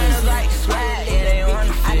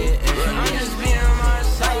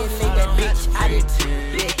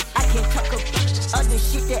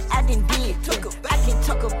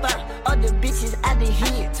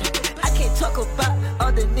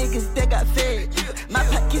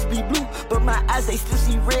they still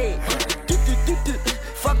see red.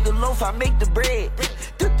 Fuck the loaf, I make the bread.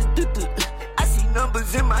 I see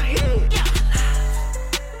numbers in my head.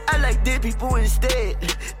 I like dead people instead.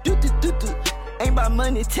 Ain't about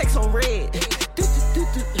money, text on red.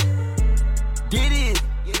 Did it.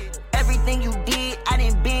 Everything you did, I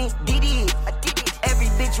done been, did it. Every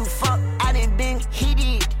bitch you fuck, I done been, hit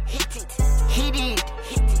it.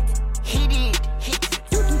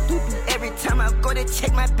 Every time I go to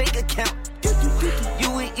check my bank account, you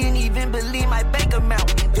wouldn't even believe my bank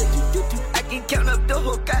amount. I can count up the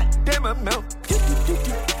whole goddamn amount.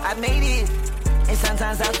 I made it. And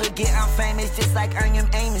sometimes I forget I'm famous, just like I am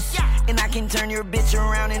Amos. And I can turn your bitch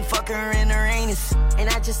around and fuck her in her anus. And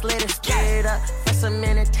I just let her stir it up for some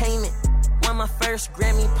entertainment. Won my first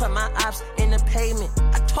Grammy, put my ops in the pavement.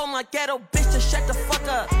 I told my ghetto bitch to shut the fuck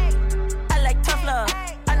up. I like tough love,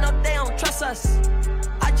 I know they don't trust us.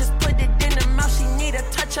 I just put it in her mouth, she need a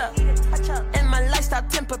touch up. And my lifestyle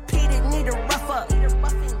Tempur-Pedic need a rough up.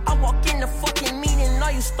 I walk in the fucking meeting, know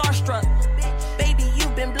you starstruck. Baby,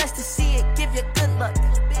 you've been blessed to see it, give you good luck.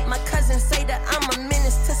 My cousins say that I'm a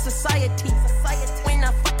menace to society. When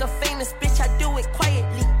I fuck a famous bitch, I do it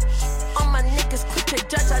quietly. All my niggas quick to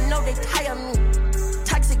judge, I know they tire me.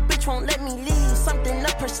 Toxic bitch won't let me leave, something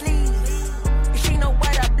up her sleeve. She know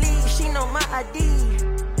what I bleed, she know my ID.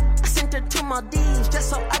 I sent her to Maldives just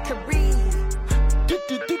so I could breathe.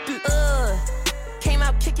 Came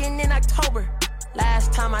out kicking in October.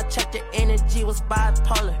 Last time I checked, your energy was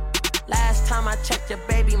bipolar. Last time I checked, your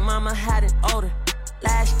baby mama had an odor.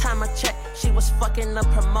 Last time I checked, she was fucking a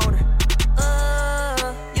promoter.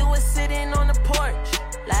 You was sitting on the porch.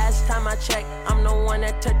 Last time I checked, I'm the one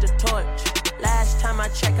that took the torch. Last time I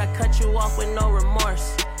checked, I cut you off with no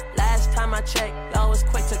remorse. Last time I checked, y'all was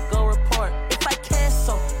quick to go report. If I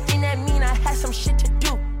cancel, then that mean I had some shit to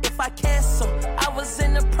do. If I cancel, I was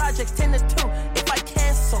in the projects 10 to 2. If I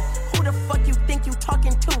cancel, who the fuck you think you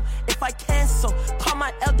talking to? If I cancel, call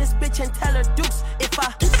my eldest bitch and tell her deuce. If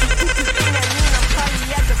I then that mean I'm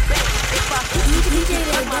probably at the bank. If I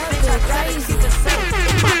my bitch, I gotta keep it safe.